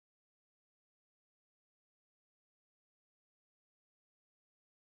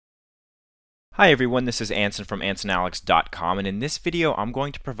Hi everyone, this is Anson from AnsonAlex.com, and in this video I'm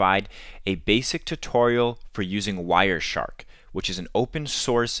going to provide a basic tutorial for using Wireshark, which is an open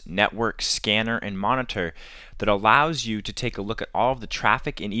source network scanner and monitor that allows you to take a look at all of the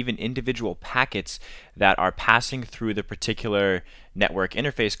traffic and even individual packets that are passing through the particular network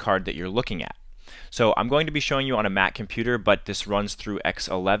interface card that you're looking at. So I'm going to be showing you on a Mac computer, but this runs through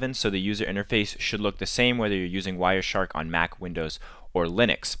X11, so the user interface should look the same whether you're using Wireshark on Mac, Windows, or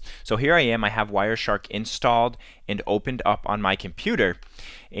Linux. So here I am, I have Wireshark installed and opened up on my computer,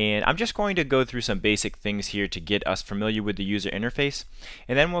 and I'm just going to go through some basic things here to get us familiar with the user interface,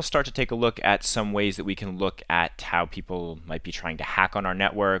 and then we'll start to take a look at some ways that we can look at how people might be trying to hack on our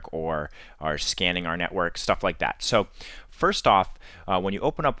network or are scanning our network, stuff like that. So first off, when you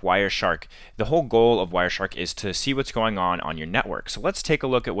open up Wireshark, the whole goal of Wireshark is to see what's going on your network. So let's take a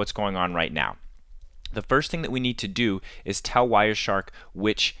look at what's going on right now. The first thing that we need to do is tell Wireshark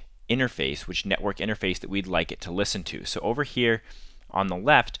which interface, which network interface that we'd like it to listen to. So over here on the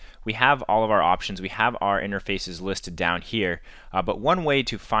left, we have all of our options. We have our interfaces listed down here, but one way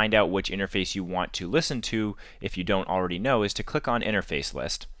to find out which interface you want to listen to, if you don't already know, is to click on Interface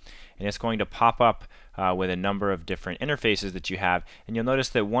List. And it's going to pop up with a number of different interfaces that you have, and you'll notice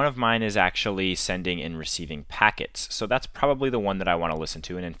that one of mine is actually sending and receiving packets. So that's probably the one that I want to listen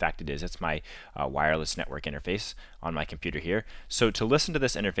to, and in fact it is. It's my wireless network interface on my computer here. So to listen to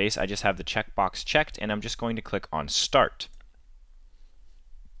this interface, I just have the checkbox checked, and I'm just going to click on Start.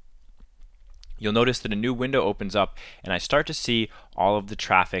 You'll notice that a new window opens up, and I start to see all of the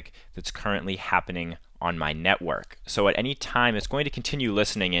traffic that's currently happening on my network. So at any time it's going to continue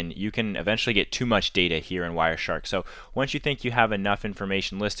listening, and you can eventually get too much data here in Wireshark. So once you think you have enough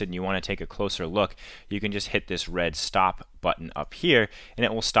information listed and you want to take a closer look, you can just hit this red stop button up here, and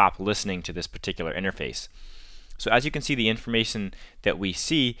it will stop listening to this particular interface. So as you can see, the information that we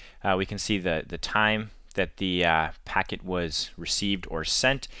see, we can see the time that the packet was received or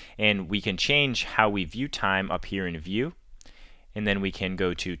sent, and we can change how we view time up here in View, and then we can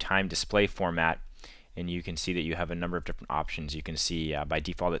go to Time Display Format, and you can see that you have a number of different options. You can see by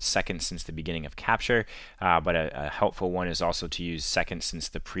default it's seconds since the beginning of capture, but a helpful one is also to use seconds since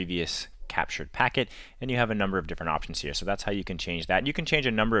the previous captured packet, and you have a number of different options here. So that's how you can change that. You can change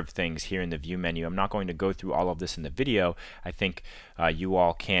a number of things here in the View menu. I'm not going to go through all of this in the video. I think you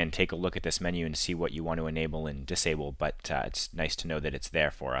all can take a look at this menu and see what you want to enable and disable, but it's nice to know that it's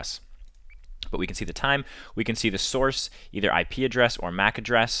there for us. But we can see the time, we can see the source, either IP address or MAC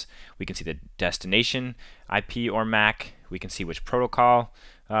address, we can see the destination IP or MAC, we can see which protocol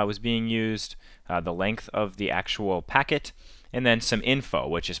was being used, the length of the actual packet, and then some info,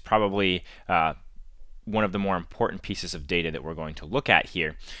 which is probably one of the more important pieces of data that we're going to look at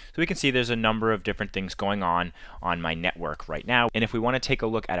here. So we can see there's a number of different things going on my network right now, and if we want to take a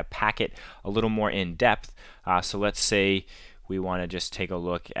look at a packet a little more in depth, so let's say we want to just take a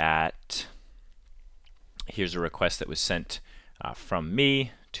look at, here's a request that was sent from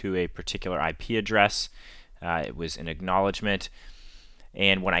me to a particular IP address. It was an acknowledgement,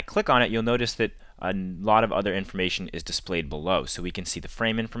 and when I click on it, you'll notice that a lot of other information is displayed below. So we can see the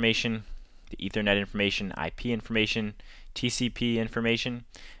frame information, the Ethernet information, IP information, TCP information,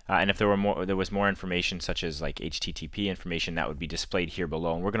 and if there was more information such as like HTTP information, that would be displayed here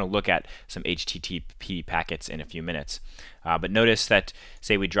below. And we're going to look at some HTTP packets in a few minutes. But notice that,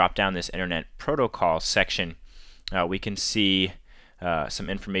 say we drop down this Internet Protocol section, we can see some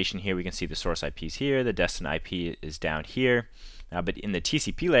information here. We can see the source IPs here, the destination IP is down here. But in the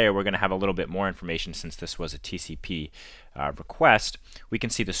TCP layer, we're going to have a little bit more information since this was a TCP request. We can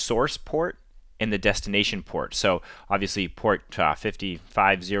see the source port and the destination port. So obviously port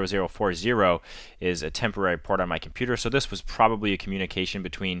 550040 is a temporary port on my computer. So this was probably a communication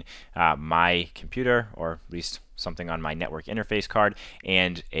between my computer, or at least something on my network interface card,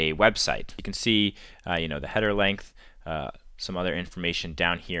 and a website. You can see the header length, some other information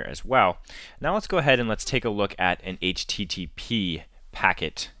down here as well. Now let's go ahead and let's take a look at an HTTP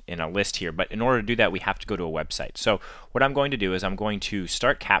packet in a list here, but in order to do that we have to go to a website. So what I'm going to do is I'm going to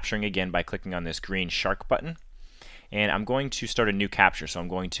start capturing again by clicking on this green shark button, and I'm going to start a new capture. So I'm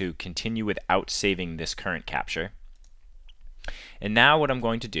going to continue without saving this current capture. And now what I'm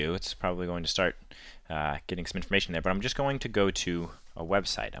going to do, it's probably going to start getting some information there, but I'm just going to go to a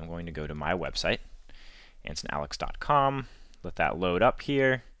website. I'm going to go to my website, AnsonAlex.com. Let that load up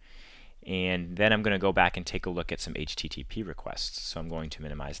here, and then I'm going to go back and take a look at some HTTP requests. So I'm going to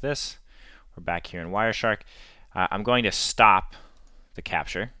minimize this. We're back here in Wireshark. I'm going to stop the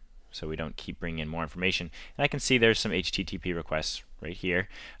capture so we don't keep bringing in more information. And I can see there's some HTTP requests right here.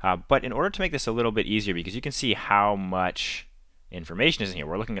 But in order to make this a little bit easier, because you can see how much information is in here.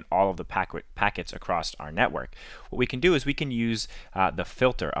 We're looking at all of the packets across our network. What we can do is we can use the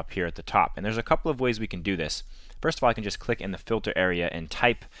filter up here at the top, and there's a couple of ways we can do this. First of all, I can just click in the filter area and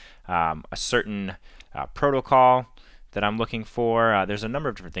type a certain protocol that I'm looking for. There's a number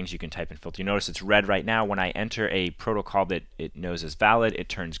of different things you can type in filter. You notice it's red right now. When I enter a protocol that it knows is valid, it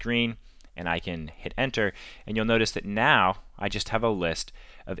turns green, and I can hit enter, and you'll notice that now I just have a list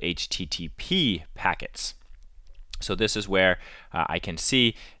of HTTP packets. So this is where I can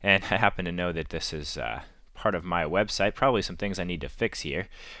see, and I happen to know that this is part of my website, probably some things I need to fix here,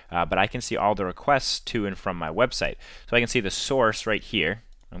 but I can see all the requests to and from my website. So I can see the source right here.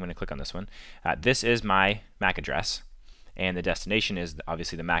 I'm going to click on this one. This is my MAC address, and the destination is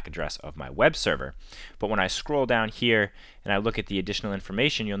obviously the MAC address of my web server. But when I scroll down here and I look at the additional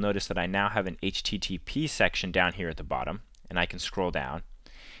information, you'll notice that I now have an HTTP section down here at the bottom, and I can scroll down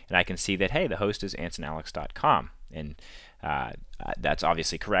and I can see that, hey, the host is ansonalex.com, and that's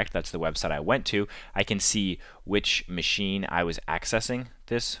obviously correct. That's the website I went to. I can see which machine I was accessing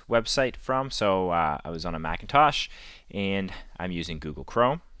this website from. So I was on a Macintosh, and I'm using Google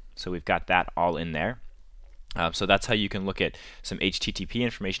Chrome. So we've got that all in there. So that's how you can look at some HTTP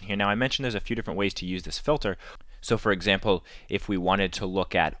information here. Now, I mentioned there's a few different ways to use this filter. So for example, if we wanted to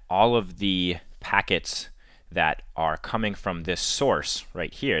look at all of the packets that are coming from this source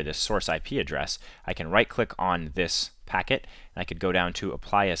right here, this source IP address, I can right click on this packet, and I could go down to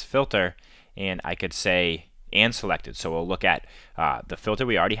apply as filter, and I could say and selected. So we'll look at the filter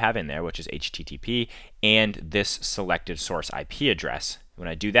we already have in there, which is HTTP, and this selected source IP address. When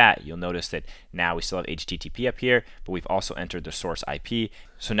I do that, you'll notice that now we still have HTTP up here, but we've also entered the source IP.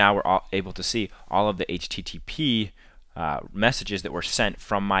 So now we're able to see all of the HTTP messages that were sent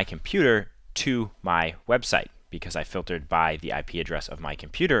from my computer to my website, because I filtered by the IP address of my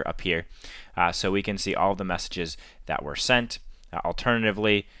computer up here. So we can see all of the messages that were sent.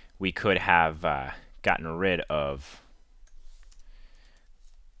 Alternatively, we could have gotten rid of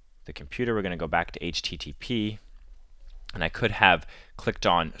the computer. We're going to go back to HTTP, and I could have clicked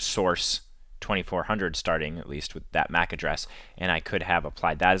on source 2400 starting, at least with that MAC address, and I could have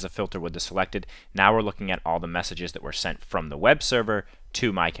applied that as a filter with the selected. Now we're looking at all the messages that were sent from the web server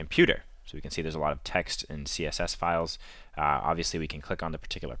to my computer. So we can see there's a lot of text and CSS files. Obviously, we can click on the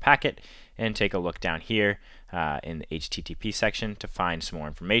particular packet and take a look down here in the HTTP section to find some more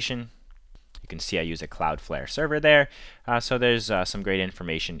information. You can see I use a Cloudflare server there. So there's some great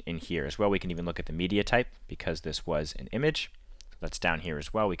information in here as well. We can even look at the media type because this was an image. So that's down here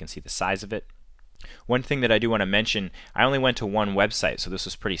as well. We can see the size of it. One thing that I do want to mention, I only went to one website, so this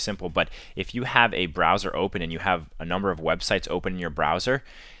was pretty simple, but if you have a browser open and you have a number of websites open in your browser,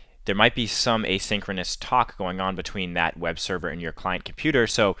 there might be some asynchronous talk going on between that web server and your client computer.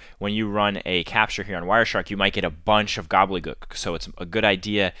 So when you run a capture here on Wireshark, you might get a bunch of gobbledygook. So it's a good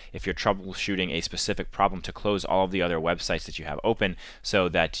idea if you're troubleshooting a specific problem to close all of the other websites that you have open so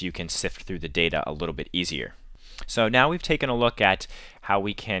that you can sift through the data a little bit easier. So now we've taken a look at how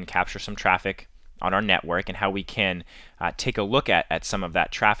we can capture some traffic on our network and how we can take a look at some of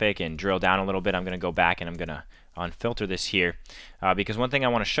that traffic and drill down a little bit. I'm going to go back and I'm going to unfilter this here because one thing I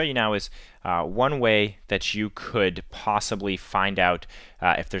want to show you now is one way that you could possibly find out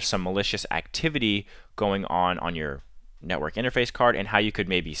if there's some malicious activity going on your network interface card and how you could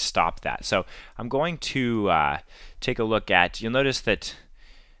maybe stop that. So I'm going to take a look at, you'll notice that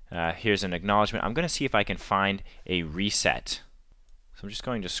here's an acknowledgement. I'm going to see if I can find a reset. So I'm just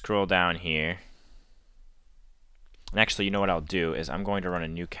going to scroll down here. And actually, you know what I'll do is I'm going to run a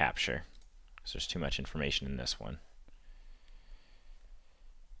new capture because there's too much information in this one.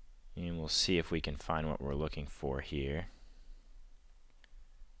 And we'll see if we can find what we're looking for here.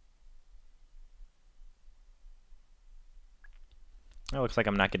 It looks like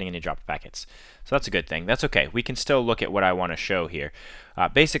I'm not getting any drop packets. So that's a good thing. That's okay. We can still look at what I want to show here.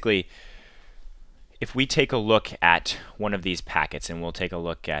 Basically, if we take a look at one of these packets, and we'll take a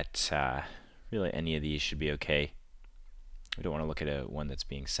look at really any of these should be okay. We don't want to look at one that's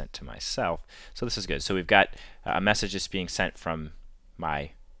being sent to myself. So this is good. So we've got a message that's being sent from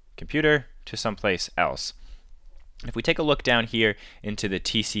my computer to someplace else. If we take a look down here into the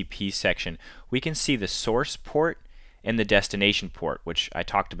TCP section, we can see the source port and the destination port, which I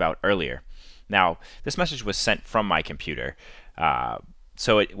talked about earlier. Now, this message was sent from my computer,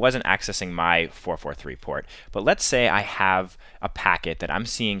 so it wasn't accessing my 443 port. But let's say I have a packet that I'm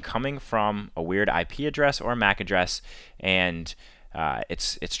seeing coming from a weird IP address or a MAC address, and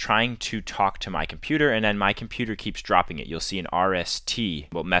it's trying to talk to my computer, and then my computer keeps dropping it. You'll see an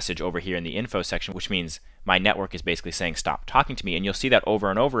RST message over here in the info section, which means my network is basically saying stop talking to me, and you'll see that over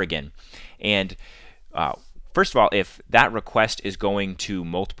and over again. And First of all, if that request is going to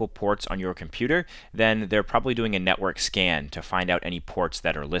multiple ports on your computer, then they're probably doing a network scan to find out any ports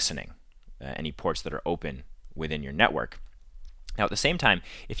that are listening, any ports that are open within your network. Now, at the same time,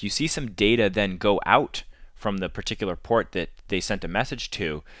 if you see some data then go out from the particular port that they sent a message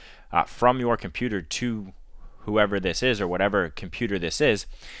to from your computer to whoever this is or whatever computer this is,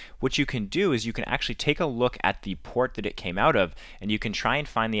 what you can do is you can actually take a look at the port that it came out of, and you can try and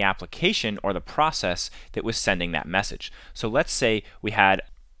find the application or the process that was sending that message. So let's say we had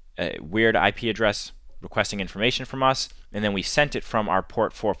a weird IP address requesting information from us, and then we sent it from our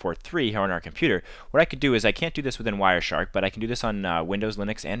port 443 here on our computer. What I could do is, I can't do this within Wireshark, but I can do this on Windows,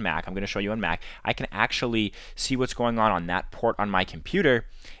 Linux, and Mac. I'm going to show you on Mac. I can actually see what's going on that port on my computer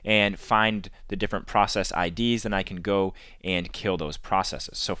and find the different process IDs, and I can go and kill those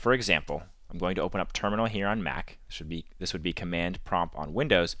processes. So for example, I'm going to open up Terminal here on Mac. This would be Command Prompt on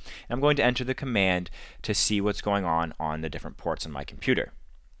Windows. And I'm going to enter the command to see what's going on the different ports on my computer.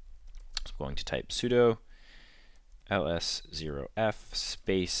 So I'm going to type sudo ls0f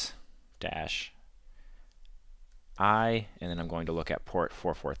space -i, and then I'm going to look at port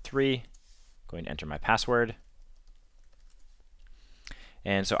 443, going to enter my password.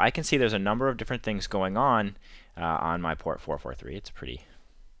 And so I can see there's a number of different things going on my port 443. It's a pretty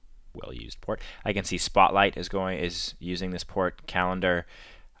well used port. I can see Spotlight is using this port, Calendar,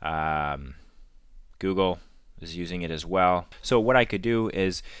 Google is using it as well. So what I could do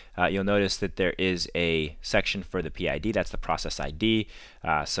is, you'll notice that there is a section for the PID, that's the process ID.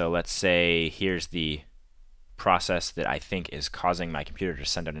 So let's say here's the process that I think is causing my computer to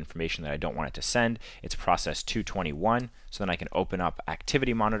send out information that I don't want it to send. It's process 221. So then I can open up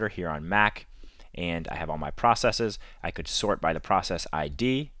Activity Monitor here on Mac, and I have all my processes. I could sort by the process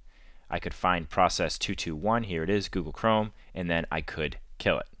ID. I could find process 221, here it is, Google Chrome, and then I could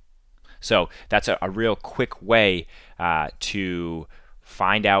kill it. So that's a real quick way to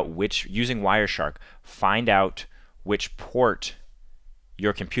find out using Wireshark, find out which port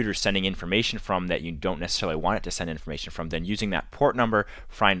your computer is sending information from that you don't necessarily want it to send information from. Then using that port number,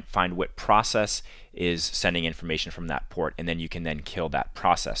 find what process is sending information from that port, and then you can then kill that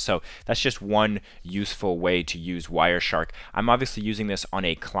process. So that's just one useful way to use Wireshark. I'm obviously using this on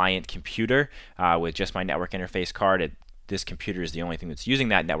a client computer with just my network interface card. This computer is the only thing that's using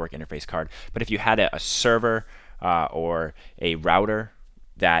that network interface card. But if you had a server or a router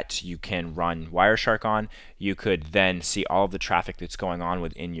that you can run Wireshark on, you could then see all of the traffic that's going on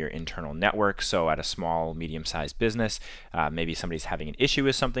within your internal network. So at a small, medium-sized business, maybe somebody's having an issue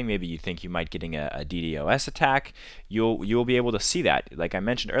with something, maybe you think you might getting a DDoS attack, you'll be able to see that. Like I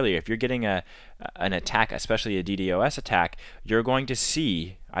mentioned earlier, if you're getting an attack, especially a DDoS attack, you're going to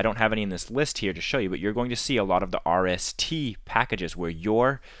see, I don't have any in this list here to show you, but you're going to see a lot of the RST packages where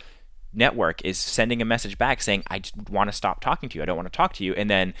your network is sending a message back saying, I want to stop talking to you, I don't want to talk to you, and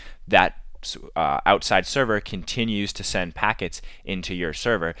then that outside server continues to send packets into your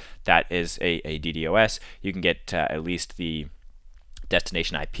server. That is a DDoS. You can get at least the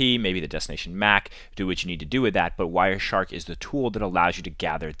destination IP, maybe the destination MAC, do what you need to do with that, but Wireshark is the tool that allows you to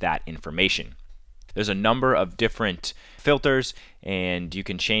gather that information. There's a number of different filters, and you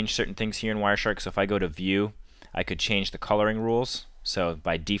can change certain things here in Wireshark. So if I go to View, I could change the coloring rules. So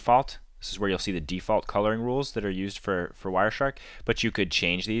by default, this is where you'll see the default coloring rules that are used for Wireshark, but you could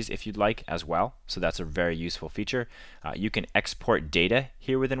change these if you'd like as well. So that's a very useful feature. You can export data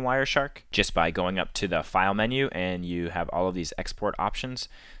here within Wireshark just by going up to the File menu, and you have all of these export options.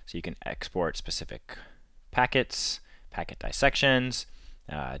 So you can export specific packets, packet dissections,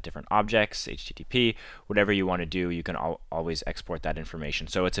 different objects, HTTP, whatever you want to do, you can always export that information.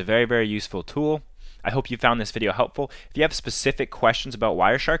 So it's a very, very useful tool. I hope you found this video helpful. If you have specific questions about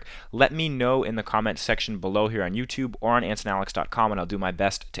Wireshark, let me know in the comments section below here on YouTube or on AnsonAlex.com, and I'll do my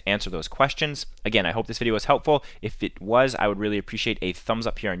best to answer those questions. Again, I hope this video was helpful. If it was, I would really appreciate a thumbs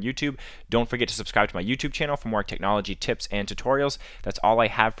up here on YouTube. Don't forget to subscribe to my YouTube channel for more technology tips and tutorials. That's all I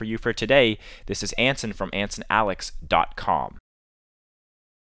have for you for today. This is Anson from AnsonAlex.com.